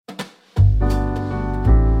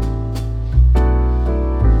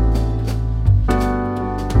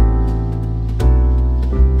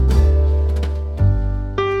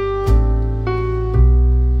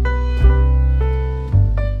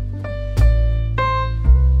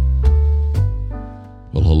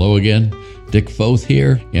Hello again, Dick Foth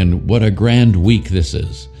here, and what a grand week this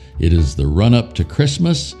is. It is the run-up to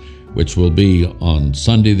Christmas, which will be on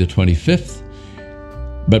Sunday the 25th.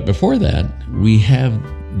 But before that, we have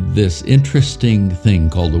this interesting thing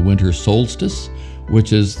called the winter solstice,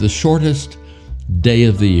 which is the shortest day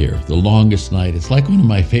of the year, the longest night. It's like one of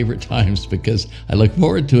my favorite times because I look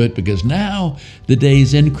forward to it, because now the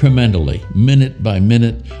days incrementally, minute by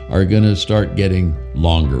minute, are going to start getting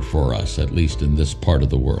longer for us, at least in this part of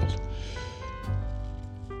the world.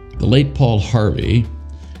 The late Paul Harvey,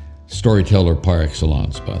 storyteller par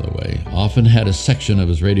excellence, by the way, often had a section of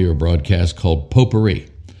his radio broadcast called Potpourri,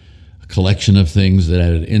 a collection of things that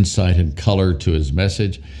added insight and color to his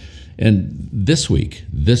message. And this week,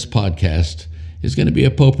 this podcast is going to be a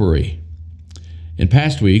potpourri. In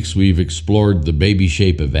past weeks, we've explored the baby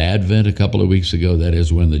shape of Advent a couple of weeks ago. That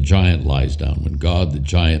is when the giant lies down, when God the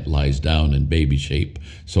giant lies down in baby shape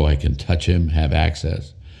so I can touch him, have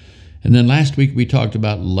access. And then last week we talked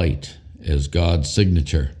about light as God's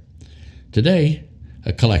signature. Today,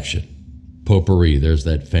 a collection, potpourri, there's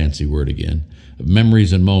that fancy word again, of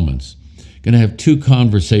memories and moments. Going to have two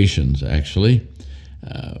conversations, actually.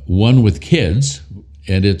 One with kids,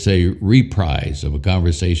 and it's a reprise of a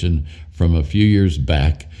conversation from a few years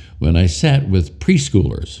back when I sat with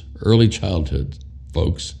preschoolers, early childhood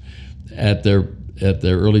folks, at their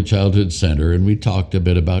early childhood center, and we talked a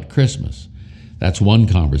bit about Christmas. That's one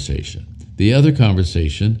conversation. The other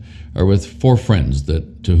conversation are with four friends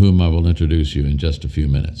to whom I will introduce you in just a few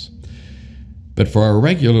minutes. But for our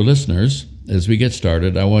regular listeners, as we get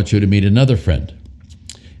started, I want you to meet another friend.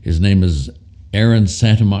 His name is Aaron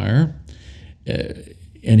Santemeyer,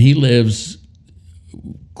 and he lives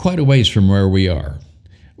quite a ways from where we are.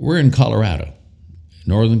 We're in Colorado,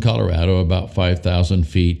 northern Colorado, about 5,000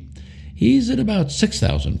 feet. He's at about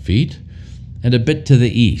 6,000 feet, and a bit to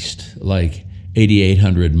the east, like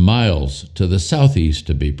 8,800 miles to the southeast,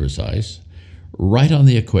 to be precise, right on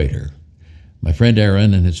the equator. My friend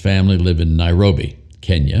Aaron and his family live in Nairobi,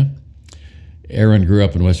 Kenya. Aaron grew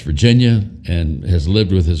up in West Virginia and has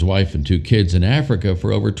lived with his wife and two kids in Africa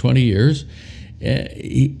for over 20 years.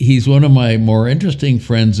 He's one of my more interesting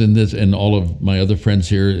friends in this, and all of my other friends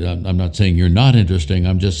here. I'm not saying you're not interesting.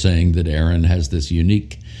 I'm just saying that Aaron has this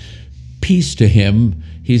unique piece to him.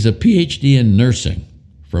 He's a PhD in nursing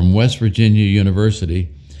from West Virginia University,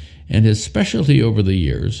 and his specialty over the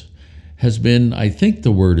years has been, I think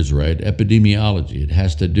the word is right, epidemiology. It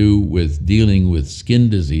has to do with dealing with skin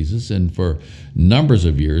diseases, and for numbers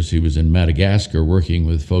of years he was in Madagascar working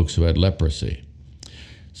with folks who had leprosy.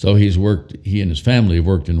 So he and his family have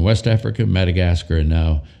worked in West Africa, Madagascar, and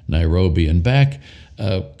now Nairobi. And back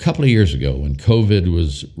a couple of years ago when COVID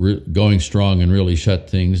was going strong and really shut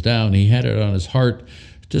things down, he had it on his heart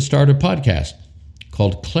to start a podcast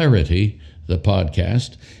called Clarity, the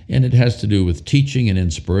podcast, and it has to do with teaching and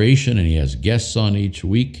inspiration, and he has guests on each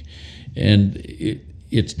week, and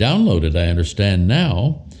it's downloaded, I understand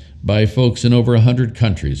now, by folks in over 100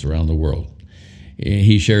 countries around the world.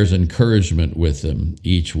 He shares encouragement with them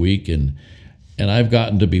each week, and I've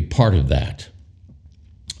gotten to be part of that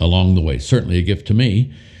along the way, certainly a gift to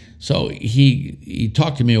me. So he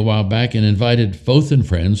talked to me a while back and invited Foth and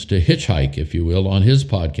friends to hitchhike, if you will, on his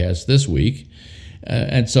podcast this week.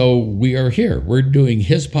 And so we are here. We're doing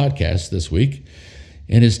his podcast this week.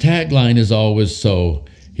 And his tagline is always, so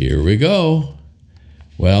here we go.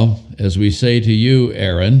 Well, as we say to you,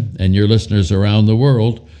 Aaron, and your listeners around the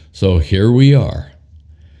world, so here we are.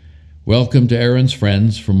 Welcome to Aaron's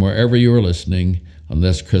Friends from wherever you are listening on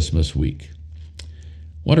this Christmas week. I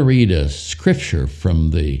want to read a scripture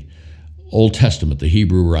from the Old Testament, the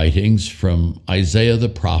Hebrew writings, from Isaiah the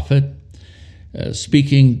prophet,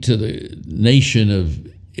 speaking to the nation of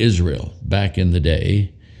Israel back in the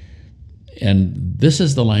day. And this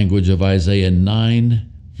is the language of Isaiah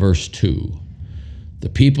 9, verse 2. The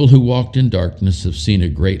people who walked in darkness have seen a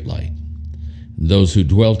great light. And those who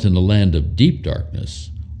dwelt in the land of deep darkness,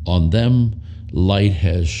 on them light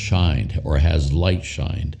has shined, or has light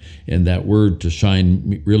shined. And that word to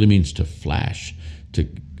shine really means to flash,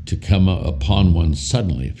 to come upon one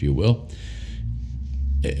suddenly, if you will.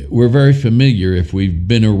 We're very familiar, if we've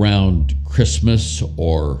been around Christmas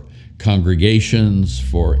or congregations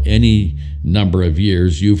for any number of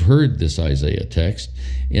years, you've heard this Isaiah text,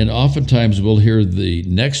 and oftentimes we'll hear the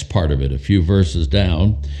next part of it, a few verses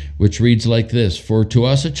down, which reads like this: For to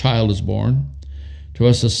us a child is born, to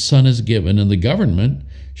us a son is given, and the government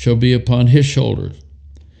shall be upon his shoulders.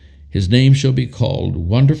 His name shall be called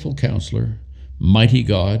Wonderful Counselor, Mighty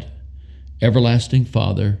God, Everlasting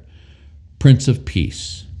Father, Prince of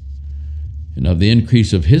Peace. And of the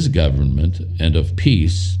increase of his government and of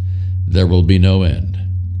peace there will be no end.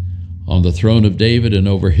 on the throne of David and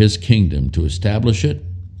over his kingdom, to establish it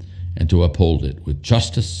and to uphold it with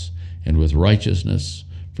justice and with righteousness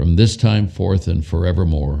from this time forth and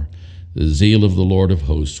forevermore. The zeal of the Lord of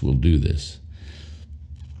hosts will do this.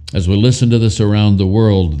 As we listen to this around the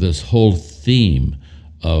world, this whole theme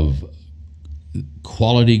of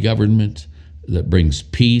quality government that brings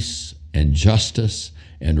peace and justice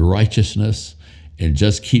and righteousness and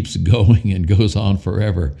just keeps going and goes on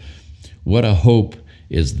forever. What a hope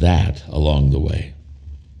is that along the way.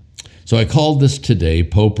 So I called this today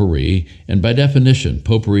potpourri, and by definition,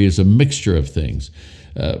 potpourri is a mixture of things.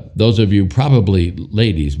 Those of you, probably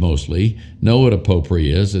ladies mostly, know what a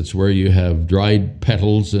potpourri is. It's where you have dried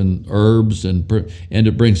petals and herbs, and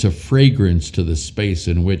it brings a fragrance to the space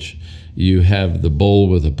in which you have the bowl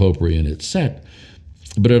with a potpourri in it set.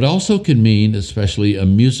 But it also can mean especially a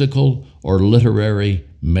musical or literary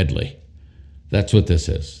medley. That's what this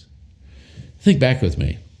is. Think back with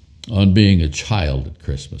me on being a child at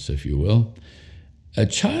Christmas, if you will. A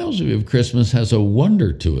child's view of Christmas has a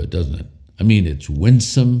wonder to it, doesn't it? I mean, it's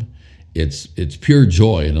winsome, it's pure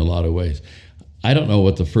joy in a lot of ways. I don't know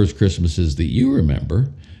what the first Christmas is that you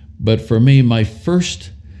remember, but for me, my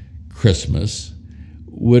first Christmas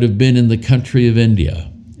would have been in the country of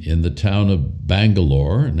India, in the town of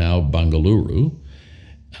Bangalore, now Bengaluru.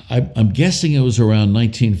 I'm guessing it was around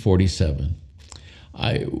 1947.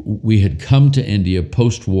 We had come to India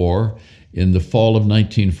post-war in the fall of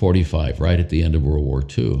 1945, right at the end of World War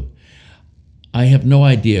II. I have no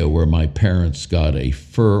idea where my parents got a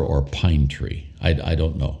fir or pine tree. I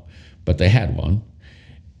don't know, but they had one.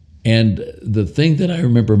 And the thing that I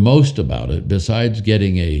remember most about it, besides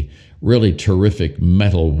getting a really terrific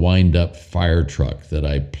metal wind-up fire truck that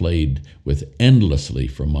I played with endlessly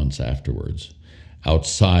for months afterwards,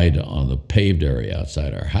 outside on the paved area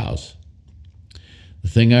outside our house, the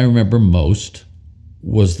thing I remember most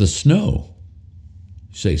was the snow.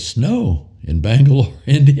 You say, snow in Bangalore,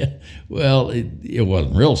 India? Well, it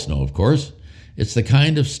wasn't real snow, of course. It's the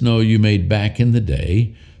kind of snow you made back in the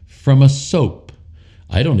day from a soap.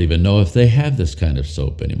 I don't even know if they have this kind of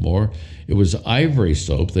soap anymore. It was ivory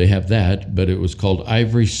soap. They have that, but it was called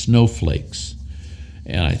Ivory Snowflakes.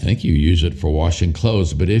 And I think you use it for washing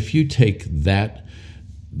clothes. But if you take that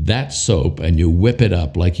soap and you whip it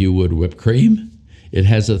up like you would whipped cream, it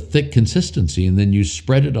has a thick consistency, and then you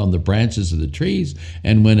spread it on the branches of the trees,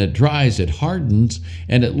 and when it dries, it hardens,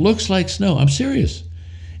 and it looks like snow. I'm serious.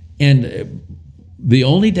 And the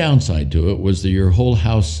only downside to it was that your whole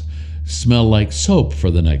house smelled like soap for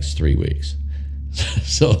the next 3 weeks.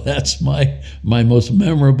 So that's my most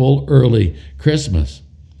memorable early Christmas.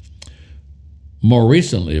 More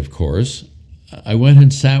recently, of course, I went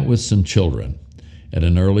and sat with some children at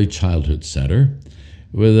an early childhood center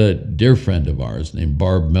with a dear friend of ours named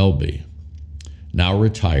Barb Melby, now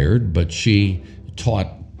retired, but she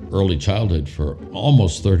taught early childhood for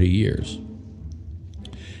almost 30 years.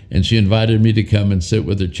 And she invited me to come and sit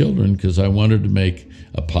with her children because I wanted to make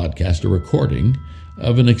a podcast, a recording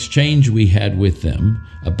of an exchange we had with them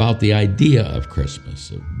about the idea of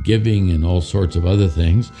Christmas, of giving and all sorts of other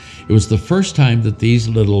things. It was the first time that these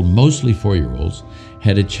little, mostly 4-year-olds,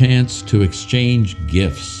 had a chance to exchange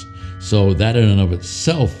gifts. So that in and of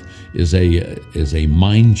itself is a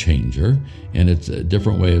mind changer, and it's a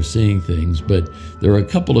different way of seeing things. But there are a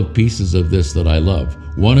couple of pieces of this that I love.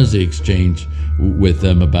 One is the exchange with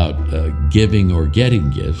them about giving or getting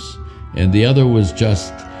gifts, and the other was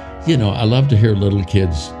just, I love to hear little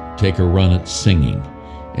kids take a run at singing.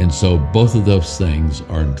 And so both of those things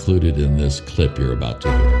are included in this clip you're about to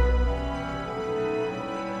hear.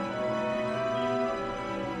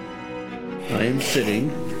 I am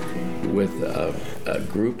sitting with a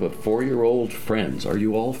group of 4-year-old friends. Are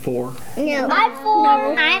you all 4? No. I'm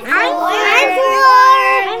 4. No. I'm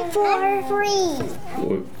 4.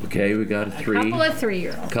 3. Okay, we got a 3. A couple of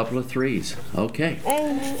 3-year-olds. Couple of 3s. Okay.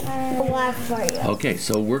 And 1 4. Okay,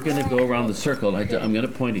 so we're going to go around the circle. I'm going to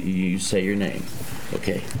point at you. You say your name.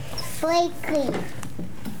 Okay. Blakely.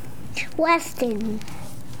 Weston.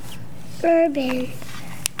 Urban.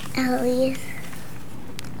 Elliot.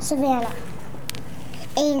 Savannah.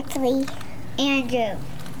 Ainsley. Andrew.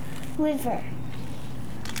 River.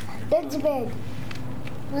 Benjamin.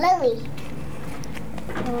 Lily.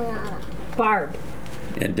 Barb.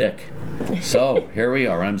 And Dick. So here we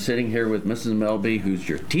are. I'm sitting here with Mrs. Melby, who's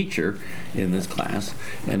your teacher in this class,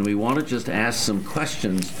 and we want to just ask some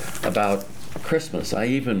questions about Christmas. I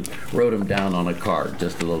even wrote them down on a card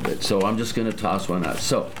just a little bit, so I'm just going to toss one out.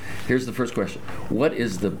 So here's the first question. What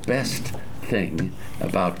is the best thing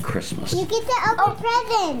about Christmas? You get to open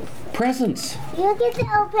presents. Presents. You get to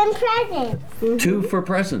open presents. 2 for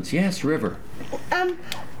presents. Yes, River.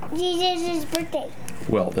 Jesus' birthday.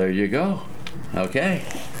 Well, there you go. Okay.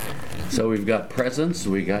 So we've got presents.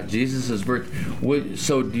 We got Jesus' birthday.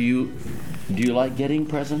 So do you like getting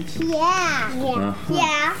presents? Yeah. Uh-huh.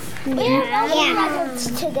 Yeah. Yeah.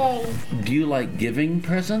 Presents today. Do you like giving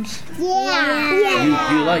presents? Yeah.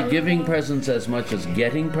 Do you like giving presents as much as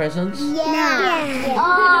getting presents? Yeah.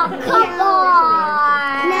 Oh, come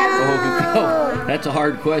on. Oh, that's a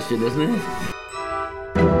hard question, isn't it?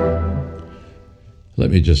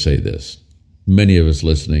 Let me just say this. Many of us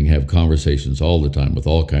listening have conversations all the time with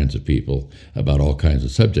all kinds of people about all kinds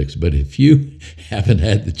of subjects. But if you haven't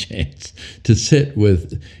had the chance to sit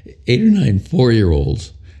with 8 or 9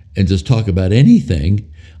 4-year-olds and just talk about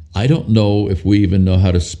anything, I don't know if we even know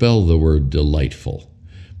how to spell the word delightful.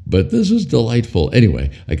 But this is delightful.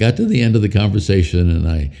 Anyway, I got to the end of the conversation and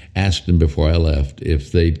I asked them before I left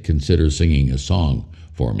if they'd consider singing a song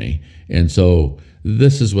for me. And so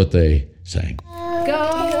this is what they sang.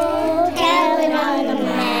 Go tell it on the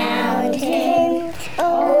mountain,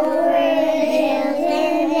 over the hills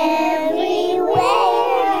and everywhere.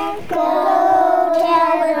 Go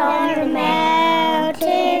tell it on the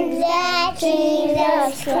mountains that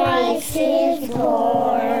Jesus Christ is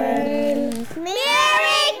born.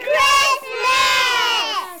 Merry Christmas!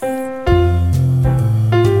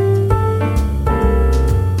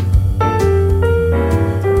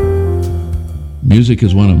 Music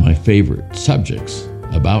is one of my favorite subjects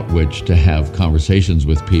about which to have conversations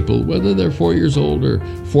with people, whether they're 4 years old or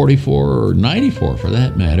 44 or 94 for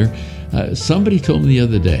that matter. Somebody told me the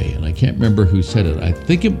other day, and I can't remember who said it, I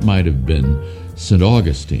think it might have been St.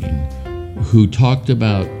 Augustine, who talked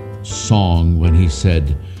about song when he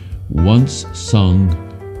said, once sung,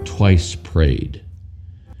 twice prayed.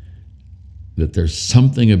 That there's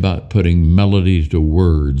something about putting melody to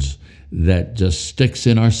words that just sticks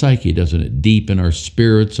in our psyche, doesn't it? Deep in our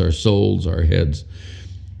spirits, our souls, our heads.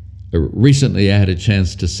 Recently, I had a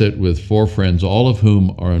chance to sit with 4 friends, all of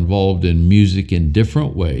whom are involved in music in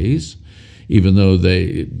different ways, even though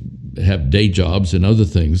they have day jobs and other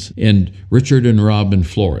things. And Richard and Robin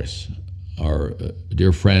Flores are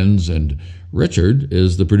dear friends, and Richard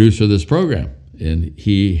is the producer of this program. And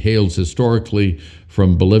he hails historically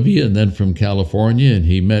from Bolivia and then from California, and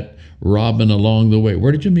he met Robin along the way.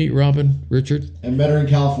 Where did you meet Robin, Richard? I met her in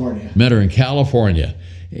California. Met her in California.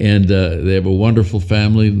 And they have a wonderful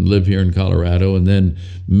family and live here in Colorado. And then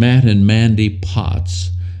Matt and Mandy Potts.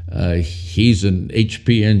 He's an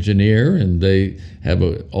HP engineer, and they have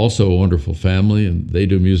also a wonderful family, and they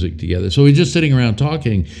do music together. So we're just sitting around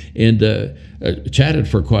talking and chatted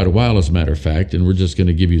for quite a while, as a matter of fact, and we're just going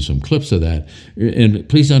to give you some clips of that. And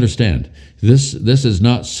please understand, this is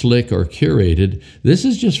not slick or curated. This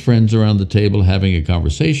is just friends around the table having a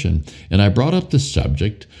conversation. And I brought up the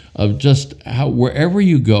subject of just how wherever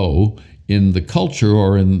you go in the culture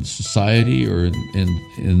or in society or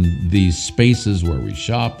in these spaces where we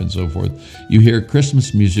shop and so forth, you hear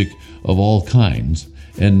Christmas music of all kinds.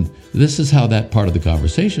 And this is how that part of the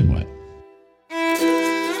conversation went.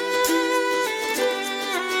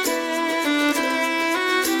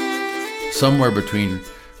 Somewhere between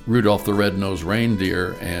Rudolph the Red-Nosed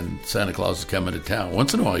Reindeer and Santa Claus is Coming to Town,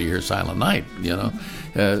 once in a while you hear Silent Night, you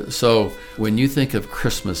know. So when you think of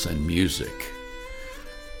Christmas and music,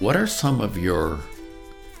 what are some of your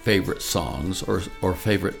favorite songs or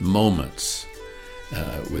favorite moments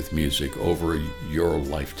with music over your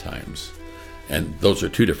lifetimes? And those are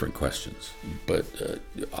 2 different questions. But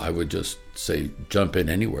I would just say jump in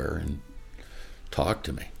anywhere and talk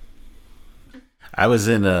to me. I was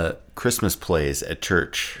in Christmas plays at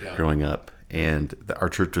church growing up, and our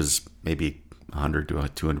church was maybe 100 to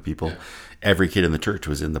 200 people. Yeah. Every kid in the church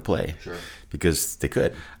was in the play because they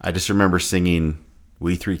could. I just remember singing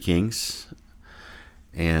We Three Kings,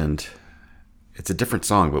 and it's a different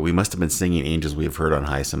song, but we must have been singing Angels We Have Heard on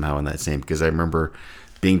High somehow in that same, because I remember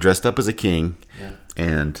being dressed up as a king,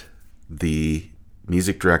 and the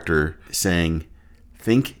music director sang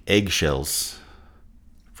Think Eggshells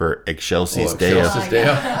for Excelsis Deo.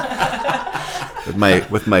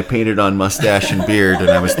 With my painted on mustache and beard, and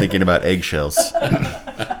I was thinking about eggshells.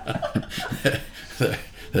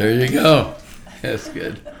 There you go. That's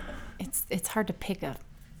good. It's hard to pick a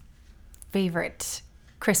favorite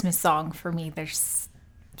Christmas song for me. There's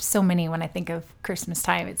so many when I think of Christmas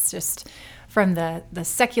time. It's just from the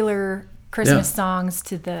secular Christmas songs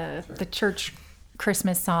to the church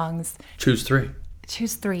Christmas songs. Choose 3.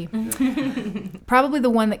 Probably the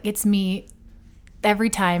one that gets me every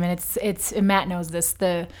time, and it's and Matt knows this,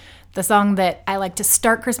 the song that I like to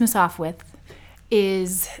start Christmas off with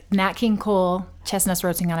is Nat King Cole, Chestnuts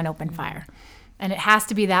Roasting on an Open Fire. And it has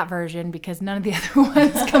to be that version because none of the other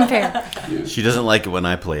ones compare. She doesn't like it when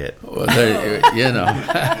I play it. Well, you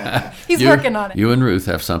know. He's working on it. You and Ruth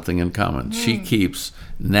have something in common. She keeps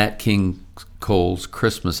Nat King Cole's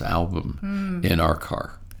Christmas album in our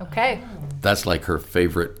car. Okay. That's like her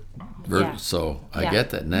favorite version. Yeah. So I Yeah. get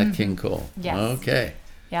that. Nat King Cole. Yes. Okay.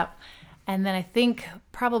 Yep. And then I think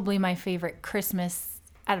probably my favorite Christmas,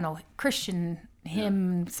 Christian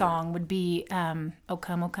hymn song would be O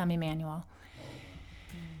Come, Emmanuel.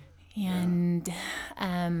 And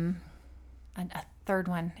a third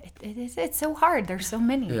one. It's so hard. There's so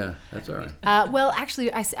many. Yeah, that's all right. Well,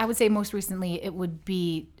 actually, I would say most recently it would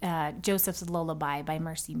be Joseph's Lullaby by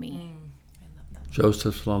Mercy Me.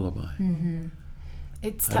 Joseph's Lullaby. Mm-hmm. I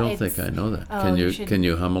don't think I know that. Oh, Can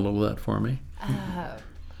you hum a little of that for me?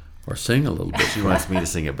 Or sing a little bit? She wants me to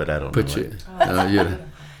sing it, but I don't know it.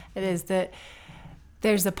 It is that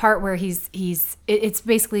there's a part where it's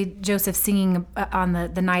basically Joseph singing on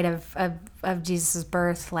the night of Jesus'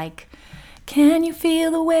 birth, like, can you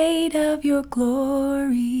feel the weight of your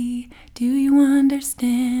glory? Do you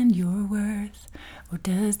understand your worth? Or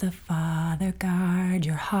does the Father guard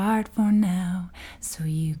your heart for now so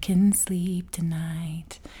you can sleep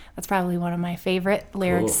tonight? That's probably one of my favorite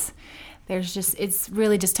lyrics. Cool. It's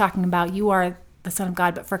really just talking about you are the Son of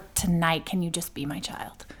God, but for tonight, can you just be my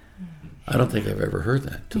child? I don't think I've ever heard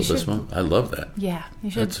that till this moment. I love that. Yeah,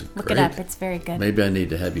 you should look great. it up. It's very good. Maybe I need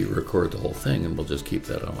to have you record the whole thing, and we'll just keep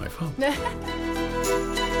that on my phone.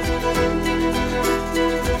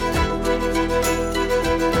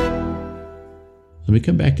 Let me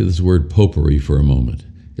come back to this word potpourri for a moment.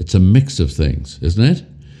 It's a mix of things, isn't it?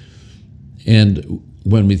 And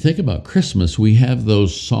when we think about Christmas, we have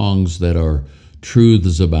those songs that are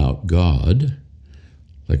truths about God.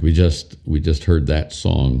 Like we just heard that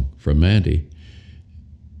song from Mandy.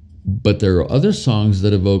 But there are other songs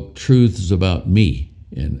that evoke truths about me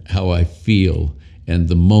and how I feel and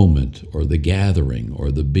the moment or the gathering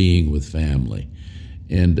or the being with family.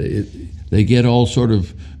 And they get all sort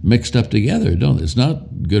of mixed up together, don't they? It's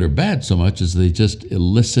not good or bad so much as they just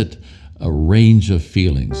elicit a range of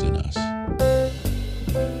feelings in us.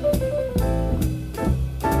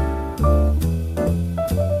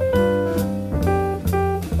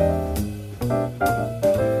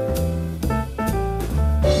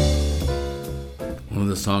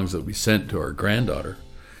 Songs that we sent to our granddaughter,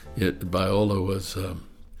 Viola, was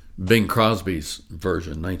Bing Crosby's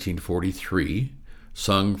version, 1943,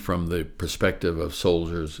 sung from the perspective of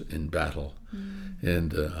soldiers in battle.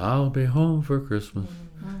 And I'll be home for Christmas.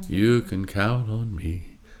 You can count on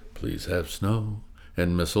me. Please have snow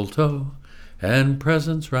and mistletoe and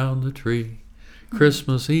presents round the tree.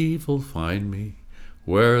 Christmas Eve will find me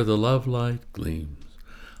where the love light gleams.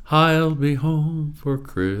 I'll be home for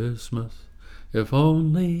Christmas, if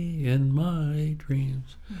only in my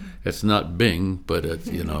dreams. It's not Bing, but it's,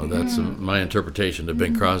 that's my interpretation of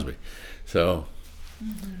Bing Crosby. So,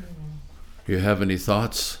 you have any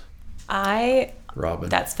thoughts, Robin?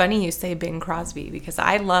 That's funny you say Bing Crosby because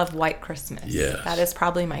I love White Christmas. Yes. That is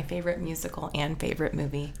probably my favorite musical and favorite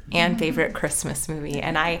movie and favorite Christmas movie.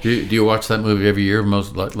 And do you watch that movie every year?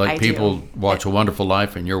 Most like people do. Watch A Wonderful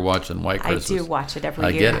Life, and you're watching White Christmas. I do watch it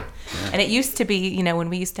every year. I get it. Yeah. And it used to be, when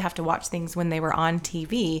we used to have to watch things when they were on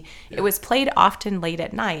TV, it was played often late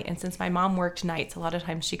at night. And since my mom worked nights, a lot of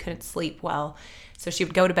times she couldn't sleep well. So she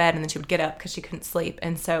would go to bed and then she would get up because she couldn't sleep.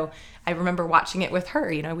 And so I remember watching it with her.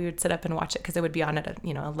 We would sit up and watch it because it would be on at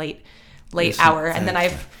a late hour. And then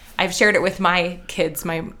I've shared it with my kids.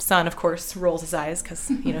 My son, of course, rolls his eyes because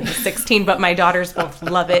he's 16, but my daughters both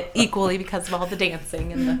love it equally because of all the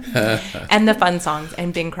dancing and the fun songs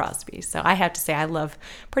and Bing Crosby. So I have to say I love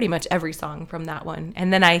pretty much every song from that one.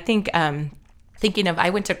 And then I think I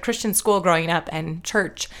went to Christian school growing up and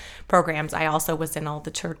church programs. I also was in all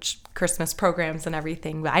the church Christmas programs and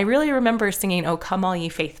everything. But I really remember singing "Oh Come All Ye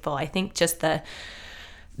Faithful." I think just the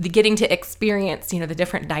getting to experience, the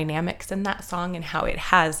different dynamics in that song and how it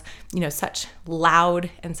has, such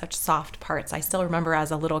loud and such soft parts. I still remember as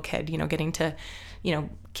a little kid, getting to,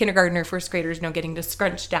 kindergartner, first graders, getting to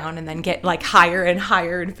scrunch down and then get like higher and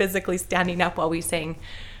higher and physically standing up while we sang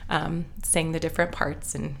the different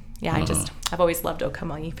parts. And yeah, I've always loved "Oh Come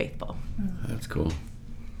All Ye Faithful." That's cool.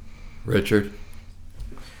 Richard,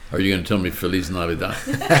 are you going to tell me Feliz Navidad?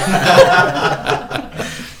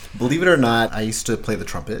 Believe it or not, I used to play the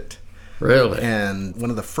trumpet. Really? And one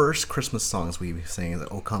of the first Christmas songs we sang is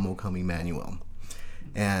O Come, Emmanuel.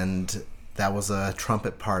 And that was a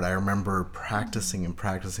trumpet part. I remember practicing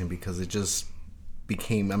because it just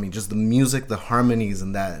became, just the music, the harmonies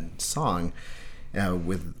in that song,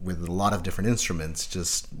 with a lot of different instruments,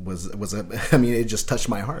 just it just touched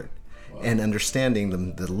my heart. Wow. And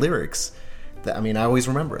understanding the lyrics, I always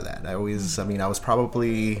remember that. I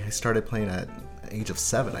started playing at the age of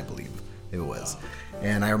 7, I believe it was. Wow.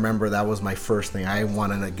 And I remember that was my first thing. I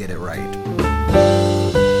wanted to get it right.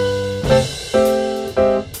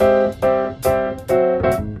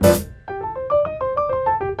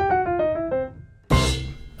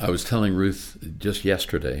 I was telling Ruth just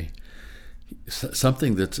yesterday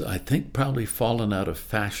something that's, I think, probably fallen out of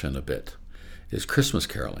fashion a bit is Christmas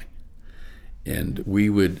caroling. And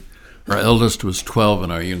our eldest was 12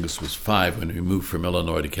 and our youngest was 5 when we moved from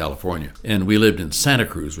Illinois to California. And we lived in Santa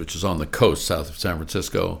Cruz, which is on the coast south of San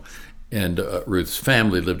Francisco. And Ruth's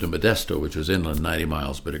family lived in Modesto, which is inland 90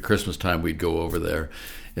 miles. But at Christmas time, we'd go over there.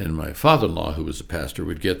 And my father-in-law, who was a pastor,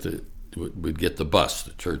 would get the bus,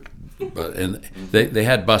 the church. And they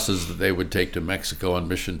had buses that they would take to Mexico on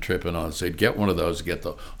mission trip and on. So they'd get one of those to get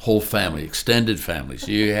the whole family, extended family.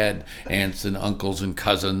 So you had aunts and uncles and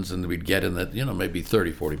cousins, and we'd get in that, maybe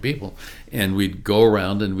 30, 40 people. And we'd go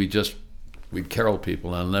around and we'd carol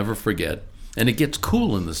people. I'll never forget. And it gets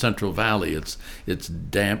cool in the Central Valley. It's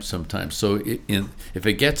damp sometimes. So if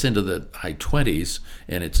it gets into the high 20s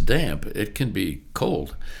and it's damp, it can be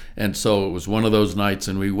cold. And so it was one of those nights,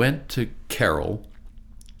 and we went to carol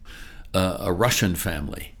a Russian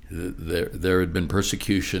family. There had been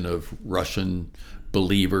persecution of Russian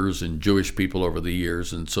believers and Jewish people over the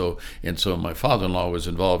years, and so my father-in-law was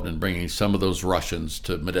involved in bringing some of those Russians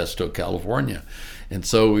to Modesto, California. And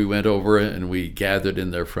so we went over and we gathered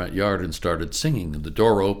in their front yard and started singing. And the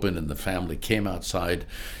door opened and the family came outside,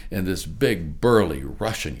 and this big burly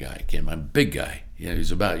Russian guy came. I'm a big guy.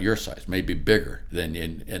 He's about your size, maybe bigger than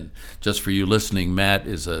you. And just for you listening, Matt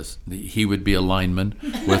he would be a lineman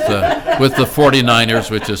with the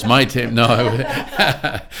 49ers, which is my team. No,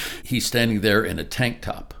 he's standing there in a tank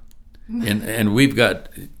top, and we've got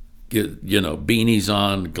beanies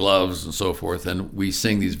on, gloves, and so forth, and we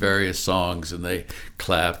sing these various songs, and they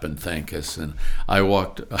clap and thank us. And I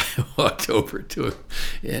walked over to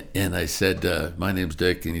him, and I said, "My name's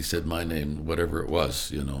Dick," and he said, "My name, whatever it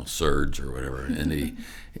was, Serge or whatever."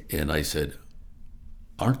 And I said,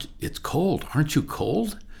 "It's cold. Aren't you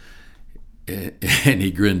cold?" And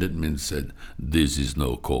he grinned at me and said, "This is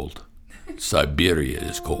no cold. Siberia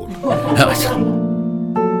is cold."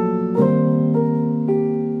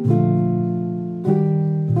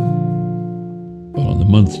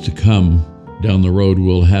 Months to come down the road,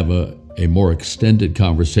 we'll have a more extended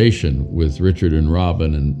conversation with Richard and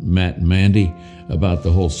Robin and Matt and Mandy about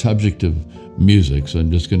the whole subject of music. So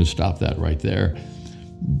I'm just going to stop that right there.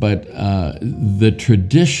 But the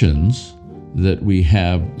traditions that we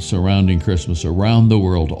have surrounding Christmas around the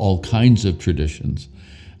world, all kinds of traditions,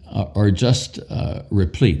 are just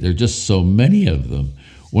replete. There are just so many of them.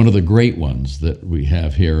 One of the great ones that we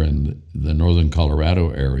have here in the northern Colorado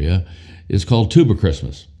area is called Tuba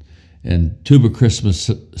Christmas. And Tuba Christmas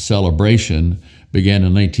celebration began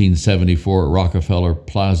in 1974 at Rockefeller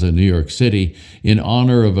Plaza, New York City, in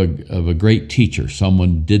honor of a great teacher.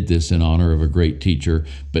 Someone did this in honor of a great teacher.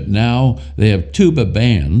 But now they have tuba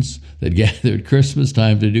bands that gather at Christmas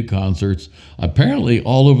time to do concerts, apparently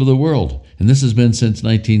all over the world. And this has been since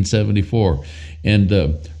 1974.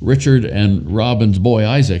 And Richard and Robin's boy,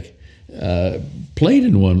 Isaac, played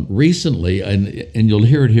in one recently, and you'll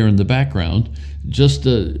hear it here in the background, just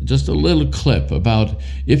a little clip about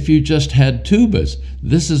if you just had tubas,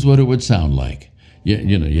 this is what it would sound like.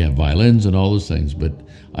 You have violins and all those things, but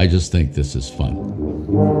I just think this is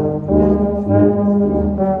fun.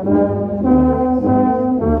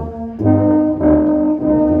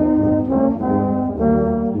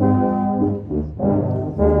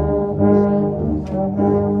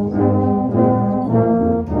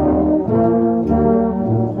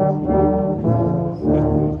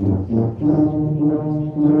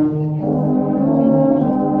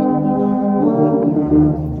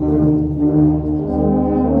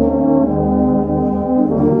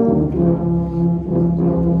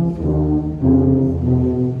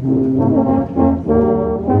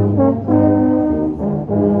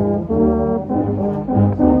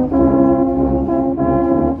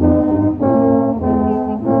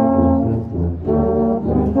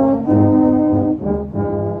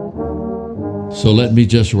 So let me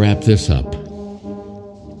just wrap this up.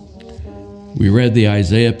 We read the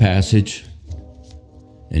Isaiah passage,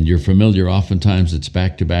 and you're familiar, oftentimes it's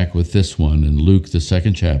back to back with this one in Luke, the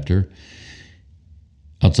 2nd chapter.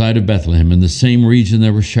 Outside of Bethlehem, in the same region,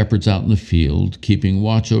 there were shepherds out in the field, keeping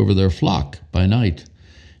watch over their flock by night.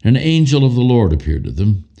 An angel of the Lord appeared to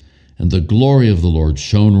them, And the glory of the Lord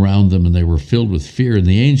shone round them, and they were filled with fear. And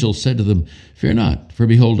the angel said to them, Fear not, for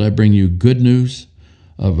behold, I bring you good news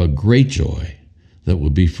of a great joy that will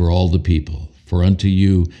be for all the people. For unto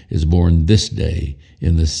you is born this day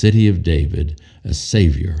in the city of David a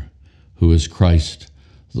Savior, who is Christ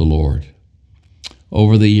the Lord.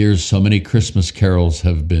 Over the years, so many Christmas carols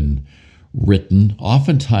have been written,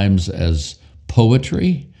 oftentimes as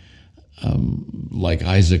poetry, like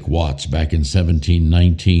Isaac Watts back in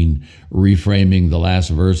 1719, reframing the last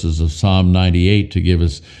verses of Psalm 98 to give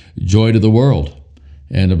us joy to the world.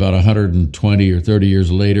 And about 120 or 30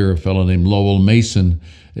 years later, a fellow named Lowell Mason,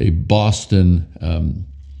 a Boston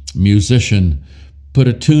musician, put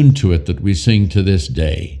a tune to it that we sing to this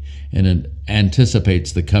day, and it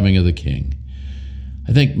anticipates the coming of the King.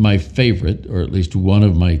 I think my favorite, or at least one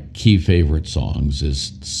of my key favorite songs,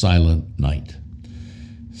 is Silent Night.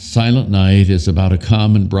 Silent Night is about a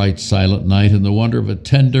calm and bright silent night and the wonder of a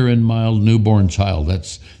tender and mild newborn child.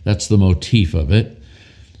 That's the motif of it.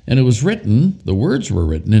 And it was written, the words were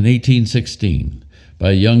written in 1816 by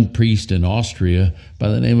a young priest in Austria by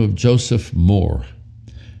the name of Joseph Mohr.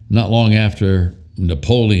 Not long after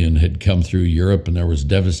Napoleon had come through Europe and there was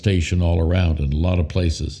devastation all around in a lot of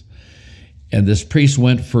places. And this priest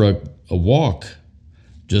went for a walk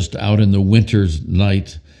just out in the winter's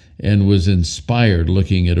night and was inspired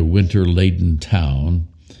looking at a winter-laden town,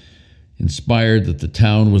 inspired that the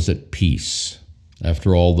town was at peace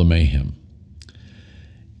after all the mayhem.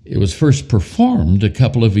 It was first performed a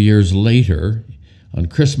couple of years later on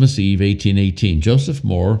Christmas Eve, 1818. Joseph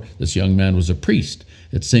Mohr, this young man, was a priest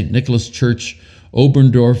at St. Nicholas Church,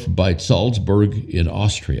 Oberndorf by Salzburg in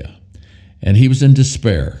Austria, and he was in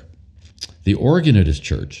despair. The organ at his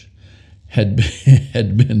church had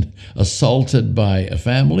been assaulted by a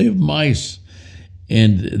family of mice,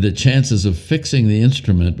 and the chances of fixing the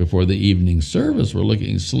instrument before the evening service were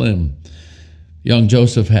looking slim. Young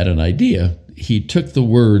Joseph had an idea. He took the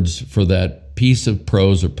words for that piece of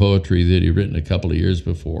prose or poetry that he'd written a couple of years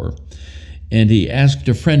before, and he asked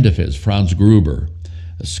a friend of his, Franz Gruber,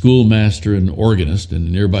 a schoolmaster and organist in a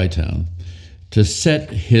nearby town, to set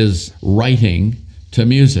his writing to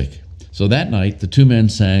music. So that night, the two men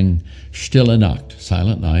sang Stille Nacht,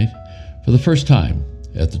 Silent Night, for the first time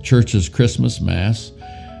at the church's Christmas Mass,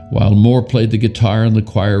 while Mohr played the guitar and the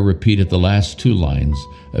choir repeated the last two lines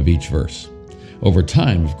of each verse. Over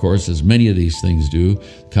time, of course, as many of these things do,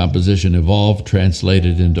 composition evolved,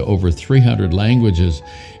 translated into over 300 languages,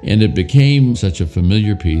 and it became such a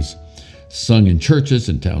familiar piece, sung in churches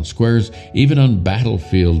and town squares, even on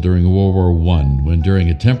battlefield during World War I, when during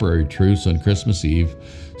a temporary truce on Christmas Eve,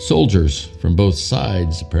 soldiers from both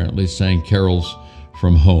sides apparently sang carols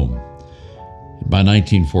from home. By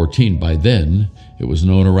 1914, by then, it was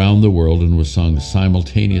known around the world and was sung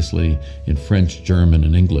simultaneously in French, German,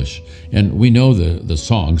 and English. And we know the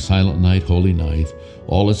song, Silent Night, Holy Night,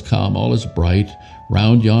 all is calm, all is bright,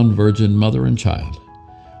 round yon virgin mother and child.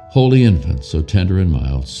 Holy infant, so tender and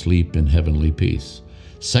mild, sleep in heavenly peace.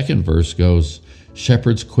 Second verse goes,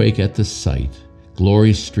 shepherds quake at the sight,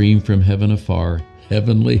 glory stream from heaven afar,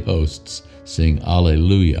 heavenly hosts sing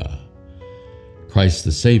Alleluia. Christ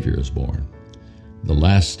the Savior is born. The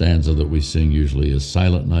last stanza that we sing usually is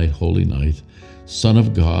Silent Night, Holy Night. Son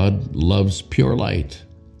of God, love's pure light,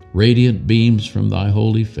 radiant beams from thy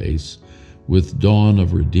holy face, with dawn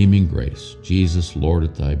of redeeming grace. Jesus, Lord,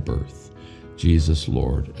 at thy birth. Jesus,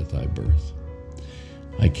 Lord, at thy birth.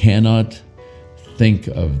 I cannot think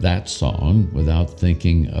of that song without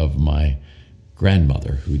thinking of my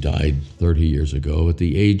grandmother, who died 30 years ago at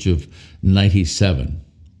the age of 97.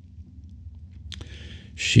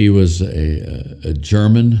 She was a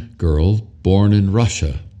German girl born in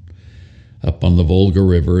Russia, up on the Volga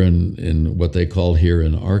River in what they call here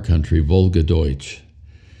in our country, Volga Deutsch.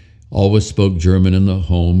 Always spoke German in the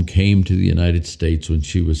home, came to the United States when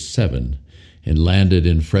she was 7, and landed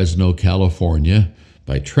in Fresno, California,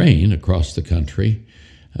 by train across the country,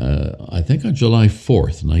 I think on July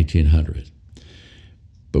 4th, 1900.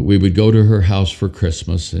 But we would go to her house for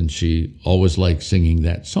Christmas, and she always liked singing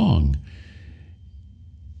that song.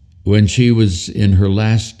 When she was in her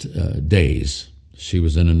last days, she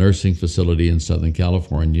was in a nursing facility in Southern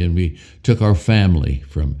California, and we took our family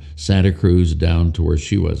from Santa Cruz down to where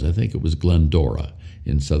she was. I think it was Glendora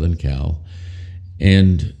in Southern Cal.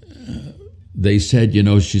 And they said, you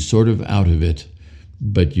know, she's sort of out of it,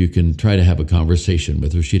 but you can try to have a conversation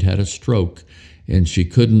with her. She'd had a stroke, and she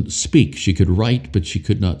couldn't speak. She could write, but she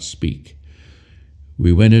could not speak.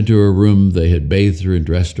 We went into her room. They had bathed her and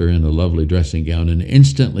dressed her in a lovely dressing gown, and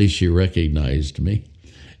instantly she recognized me.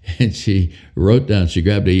 And she wrote down, she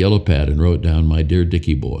grabbed a yellow pad and wrote down, "My dear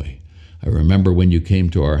Dickie boy, I remember when you came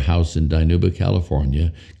to our house in Dinuba,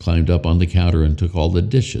 California, climbed up on the counter and took all the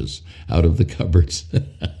dishes out of the cupboards.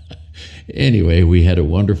 Anyway, we had a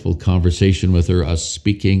wonderful conversation with her, us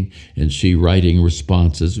speaking and she writing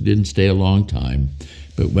responses. We didn't stay a long time,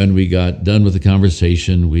 but when we got done with the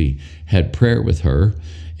conversation, we had prayer with her,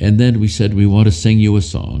 and then we said, we want to sing you a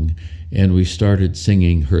song, and we started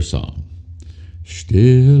singing her song.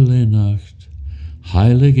 Stille Nacht,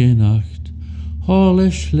 heilige Nacht,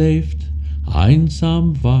 alle schläft,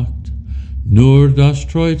 einsam wacht, nur das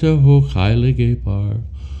treute hochheilige Paar,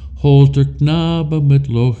 holt der Knabe mit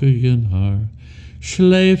lochigen Haar,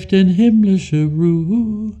 schläft in himmlische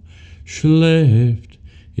Ruhe, schläft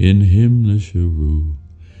in himmlische Ruhe.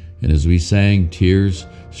 And as we sang, tears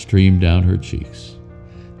streamed down her cheeks.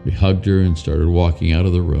 We hugged her and started walking out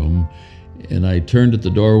of the room, and I turned at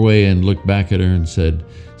the doorway and looked back at her and said,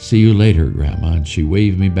 "See you later, Grandma." And she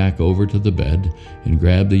waved me back over to the bed and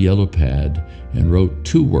grabbed the yellow pad and wrote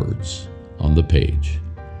 2 words on the page: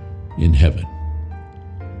 "In heaven."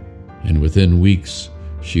 And within weeks,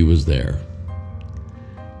 she was there.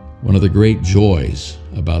 One of the great joys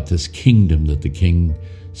about this kingdom that the King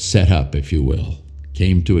set up, if you will,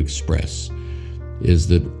 came to express, is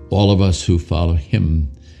that all of us who follow him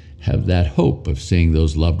have that hope of seeing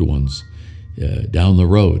those loved ones down the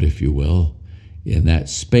road, if you will, in that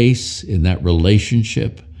space, in that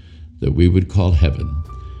relationship that we would call heaven,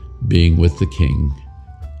 being with the King,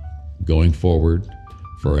 going forward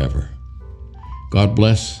forever. God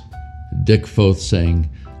bless. Dick Foth saying,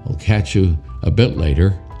 I'll catch you a bit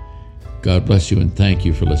later. God bless you and thank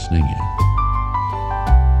you for listening in.